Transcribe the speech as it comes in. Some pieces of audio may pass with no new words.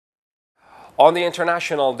On the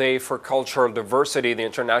International Day for Cultural Diversity, the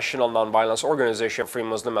International Nonviolence Organization Free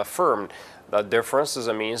Muslim affirmed that difference is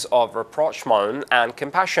a means of rapprochement and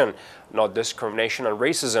compassion, not discrimination and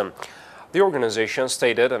racism. The organization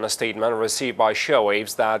stated in a statement received by Shia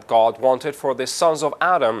Waves that God wanted for the sons of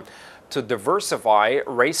Adam to diversify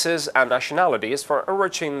races and nationalities for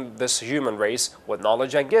enriching this human race with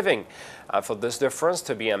knowledge and giving, and for this difference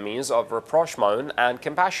to be a means of rapprochement and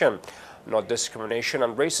compassion, not discrimination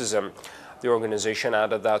and racism. The organization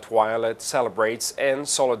added that while it celebrates in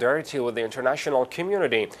solidarity with the international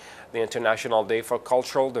community the International Day for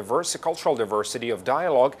Cultural Diversity of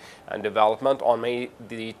Dialogue and Development on May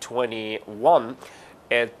the 21,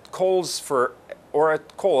 its calls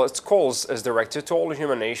is directed to all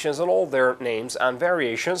human nations and all their names and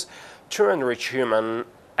variations to enrich human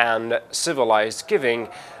and civilized giving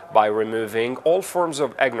by removing all forms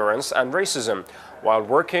of ignorance and racism, while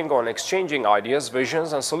working on exchanging ideas,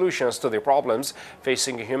 visions, and solutions to the problems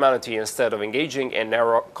facing humanity instead of engaging in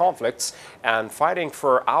narrow conflicts and fighting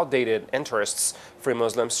for outdated interests. Free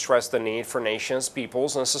Muslims stress the need for nations,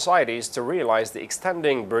 peoples, and societies to realize the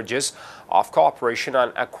extending bridges of cooperation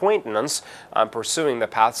and acquaintance and pursuing the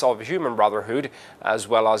paths of human brotherhood, as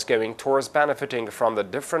well as going towards benefiting from the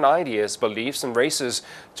different ideas, beliefs, and races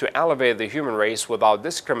to elevate the human race without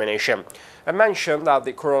discrimination. It mentioned that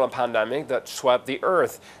the corona pandemic that swept the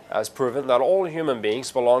earth has proven that all human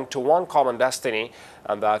beings belong to one common destiny,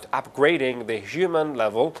 and that upgrading the human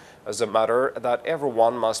level is a matter that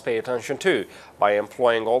everyone must pay attention to by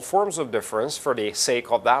employing all forms of difference for the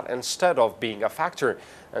sake of that instead of being a factor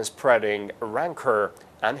in spreading rancor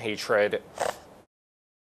and hatred.